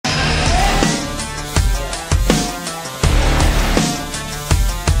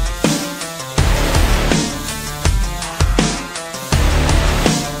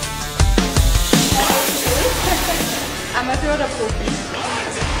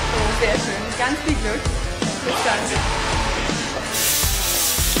Ganz viel Glück. Bis dann.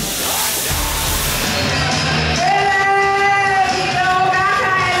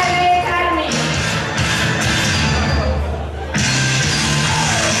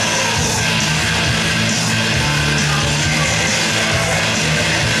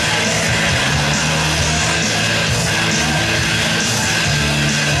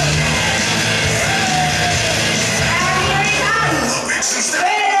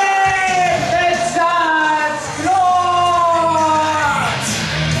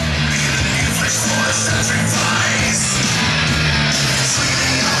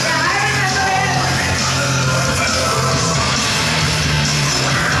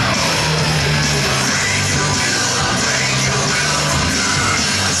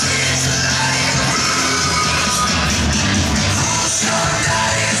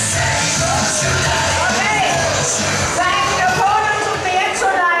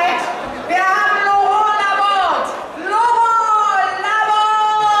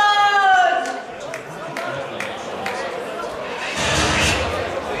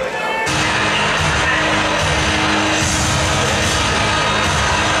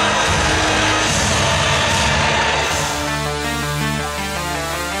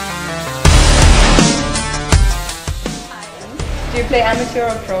 Do you play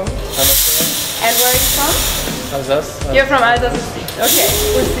amateur or pro? Amateur. And where are you from? Alsace. You're from Alsace. Okay,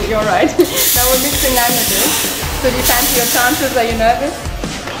 you're right. Now we're mixing languages. So do you fancy your chances? Are you nervous?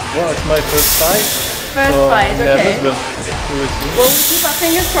 Well, it's my first fight. First fight, okay. Nervous, but we'll see. Well, we'll keep our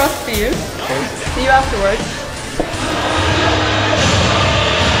fingers crossed for you. Okay. See you afterwards.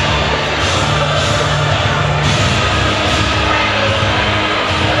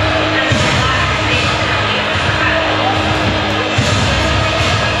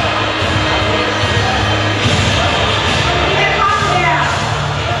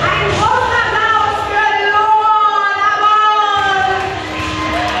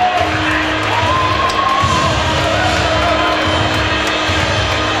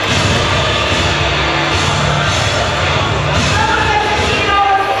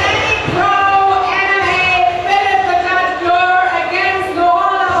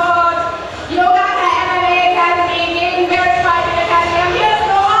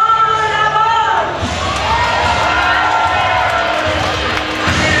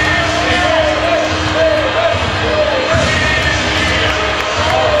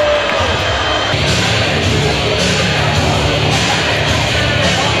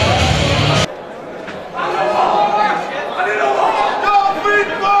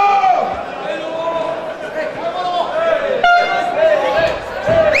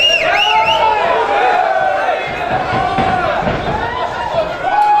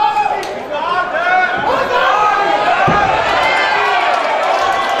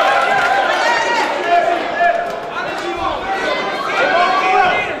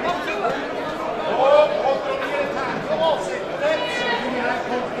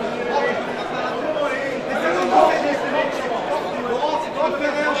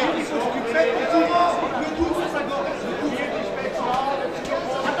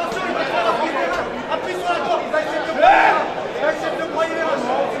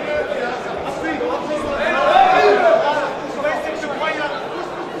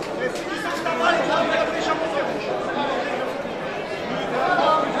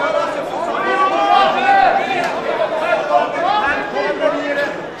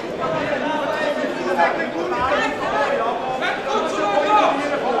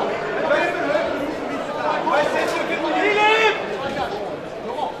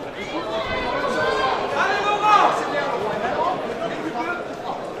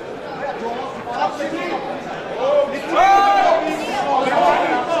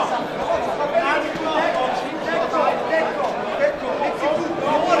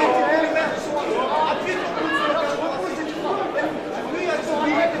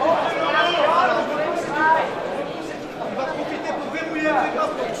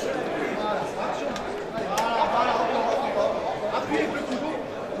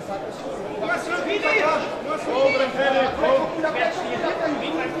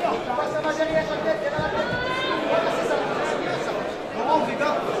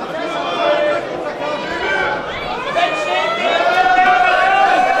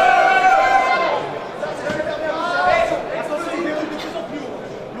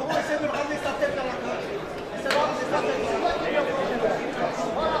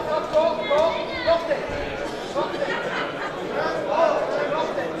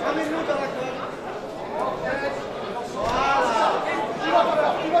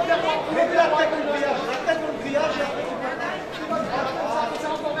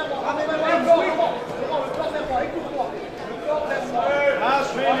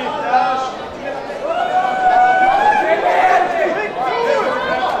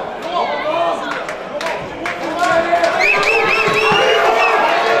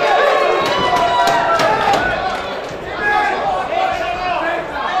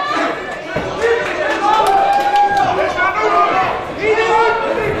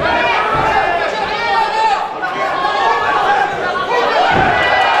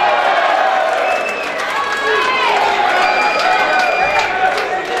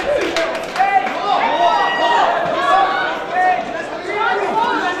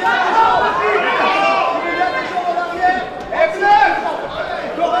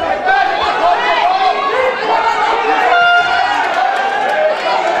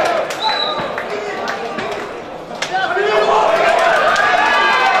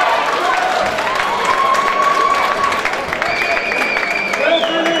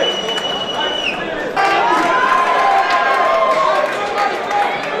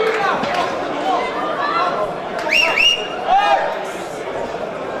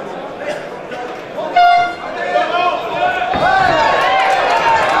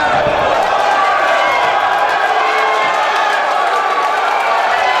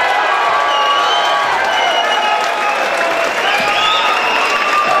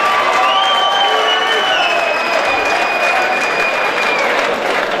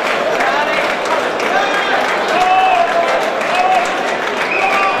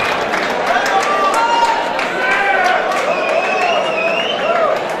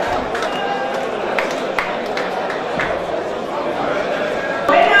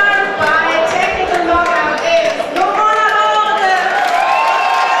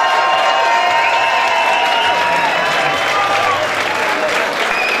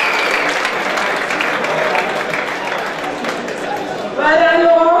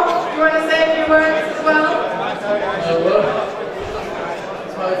 want to say a few words as well?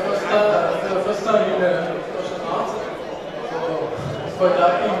 It's my first time in the martial arts. So it's quite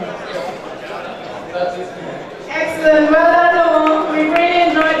lucky.